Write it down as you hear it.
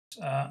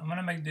I'm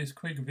gonna make this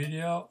quick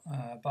video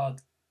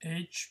about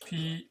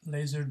HP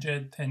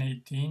LaserJet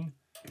 1018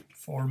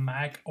 for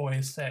Mac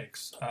OS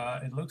X.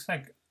 It looks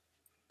like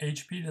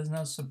HP does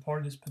not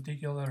support this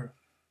particular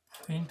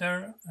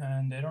printer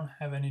and they don't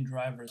have any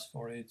drivers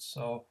for it,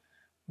 so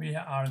we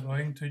are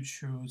going to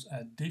choose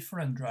a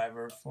different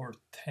driver for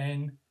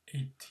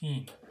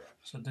 1018.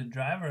 So the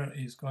driver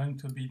is going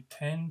to be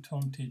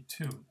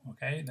 1022,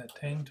 okay, the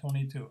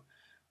 1022.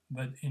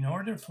 But in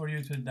order for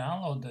you to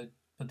download the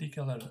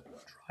particular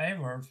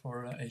driver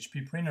for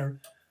HP printer,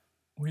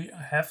 we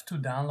have to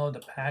download a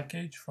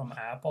package from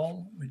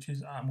Apple, which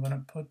is, I'm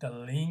gonna put the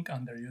link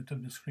under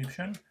YouTube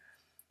description,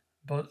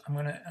 but I'm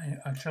gonna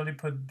actually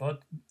put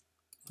both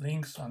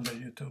links under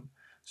YouTube.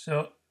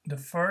 So the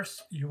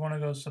first, you wanna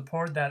go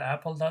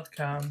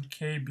support.apple.com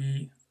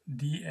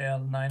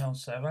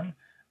KBDL907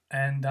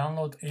 and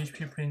download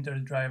HP printer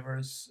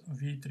drivers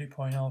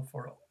v3.0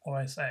 for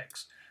OS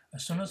X.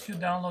 As soon as you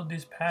download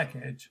this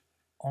package,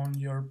 on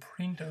your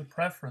printer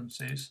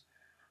preferences,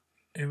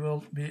 it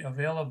will be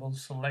available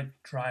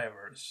select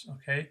drivers,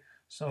 okay?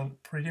 So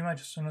pretty much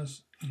as soon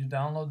as you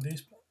download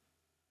this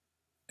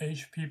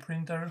HP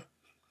printer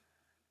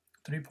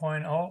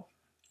 3.0,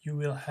 you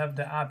will have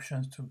the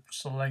options to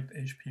select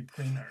HP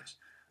printers.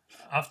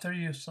 After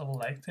you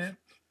select it,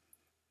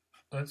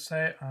 let's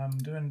say I'm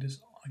doing this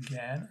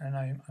again and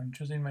I'm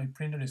choosing my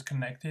printer is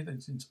connected,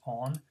 it's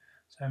on,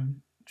 so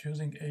I'm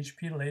choosing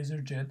HP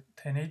LaserJet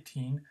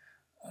 1018.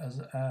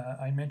 As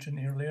I mentioned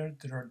earlier,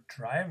 their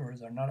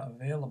drivers are not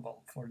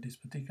available for this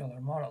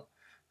particular model.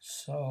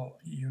 So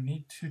you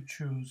need to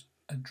choose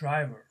a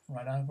driver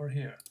right over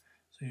here.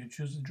 So you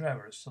choose the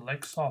driver,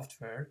 select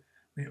software.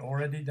 We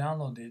already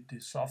downloaded the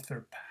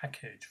software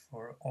package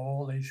for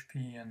all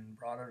HP and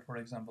broader, for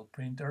example,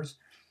 printers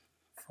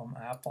from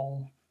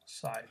Apple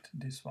site,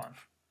 this one.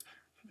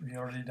 We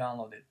already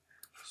downloaded.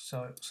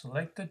 So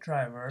select the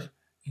driver.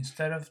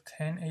 Instead of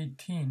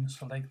 1018,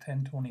 select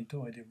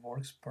 1022. It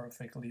works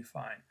perfectly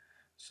fine.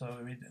 So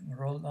we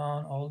roll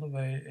down all the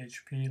way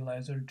HP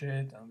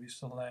LaserJet and we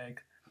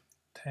select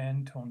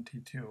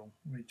 1022,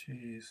 which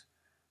is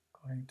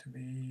going to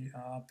be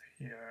up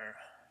here.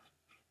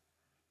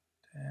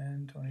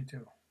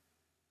 1022.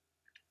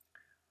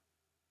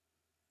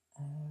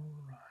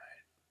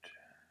 Alright.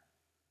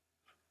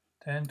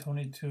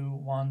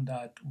 1022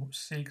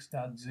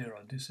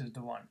 1.6.0. This is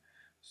the one.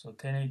 So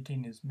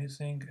 1018 is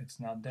missing, it's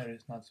not there,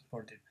 it's not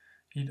supported.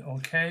 Hit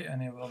OK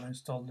and it will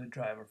install the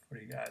driver for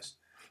you guys.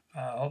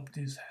 I hope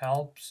this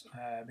helps.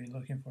 I've been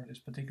looking for this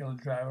particular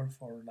driver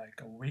for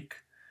like a week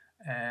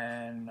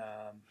and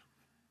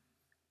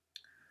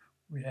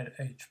we had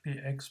HP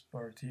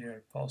expert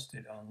here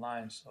posted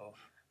online, so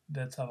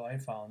that's how I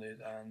found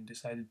it and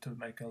decided to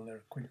make a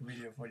little quick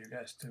video for you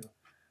guys to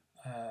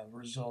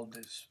resolve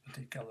this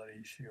particular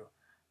issue.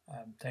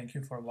 Thank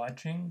you for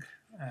watching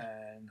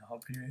and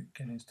hope you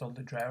can install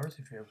the drivers.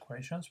 If you have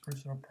questions,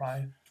 please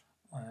reply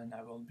and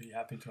I will be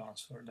happy to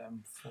answer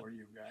them for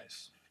you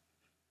guys.